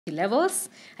levels.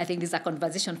 I think this is a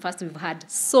conversation first. We've had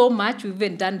so much. We've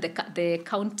even done the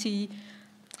county,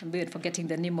 I'm even forgetting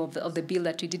the name of the bill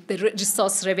that we did, the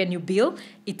resource revenue bill.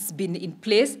 It's been in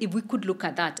place. If we could look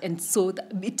at that, and so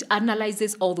it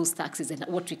analyzes all those taxes and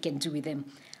what we can do with them.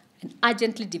 And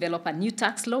urgently develop a new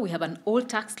tax law. We have an old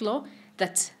tax law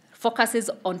that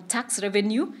focuses on tax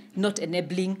revenue, not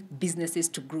enabling businesses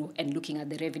to grow and looking at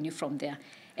the revenue from there.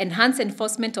 Enhance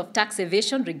enforcement of tax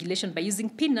evasion regulation by using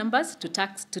PIN numbers to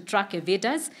track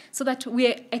evaders, so that we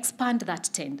expand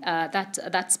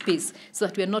that space, so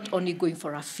that we're not only going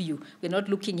for a few. We're not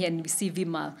looking here and we see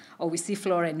Vimal or we see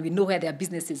Flora and we know where their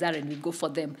businesses are and we go for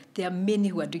them. There are many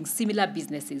who are doing similar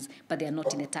businesses, but they are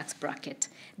not in a tax bracket.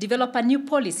 Develop a new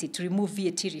policy to remove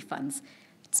VAT refunds.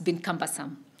 It's been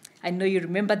cumbersome. I know you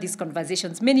remember these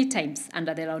conversations many times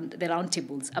under the round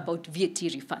tables about VAT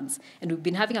refunds. And we've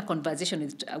been having a conversation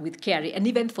with KRA, and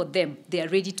even for them, they are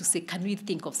ready to say, can we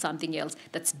think of something else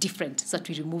that's different, so that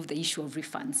we remove the issue of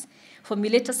refunds?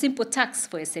 Formulate a simple tax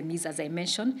for SMEs, as I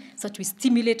mentioned, so that we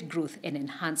stimulate growth and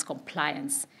enhance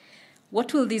compliance.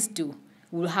 What will this do?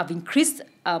 We'll have increased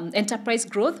enterprise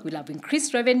growth, we'll have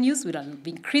increased revenues, we'll have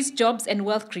increased jobs and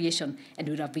wealth creation, and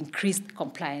we'll have increased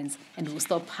compliance, and we'll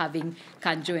stop having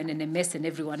Kanjo and NMS and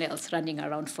everyone else running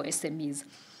around for SMEs.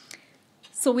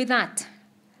 So with that,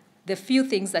 the few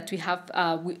things that we have,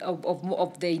 more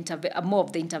of the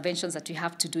interventions that we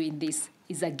have to do in this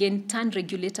is, again, turn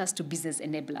regulators to business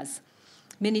enablers.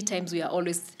 Many times we are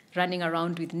always running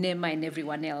around with NEMA and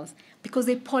everyone else because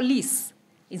they police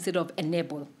instead of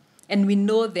enable. And we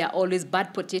know there are always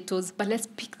bad potatoes, but let's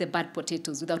pick the bad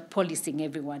potatoes without policing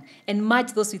everyone and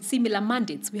merge those with similar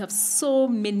mandates. We have so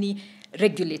many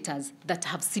regulators that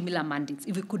have similar mandates.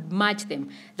 If we could merge them,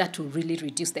 that will really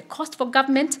reduce the cost for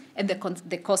government and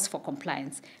the cost for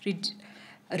compliance.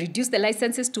 Reduce the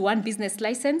licenses to one business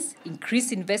license,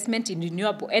 increase investment in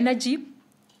renewable energy.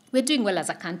 We're doing well as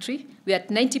a country. We're at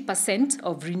 90%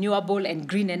 of renewable and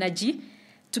green energy.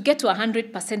 To get to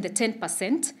 100%, the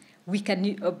 10%, we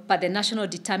can, by the national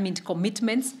determined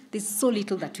commitments, there's so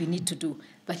little that we need to do,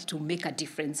 but it will make a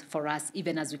difference for us,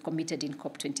 even as we committed in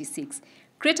COP26.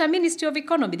 Create a Ministry of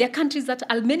Economy. There are countries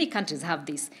many countries have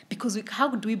this, because how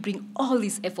do we bring all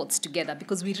these efforts together?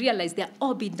 Because we realize they're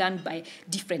all being done by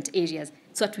different areas,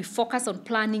 so that we focus on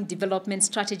planning, development,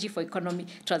 strategy for economic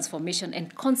transformation,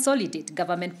 and consolidate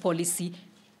government policy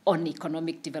on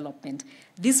economic development.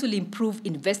 This will improve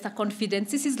investor confidence.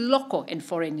 This is local and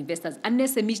foreign investors. An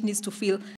SME needs to feel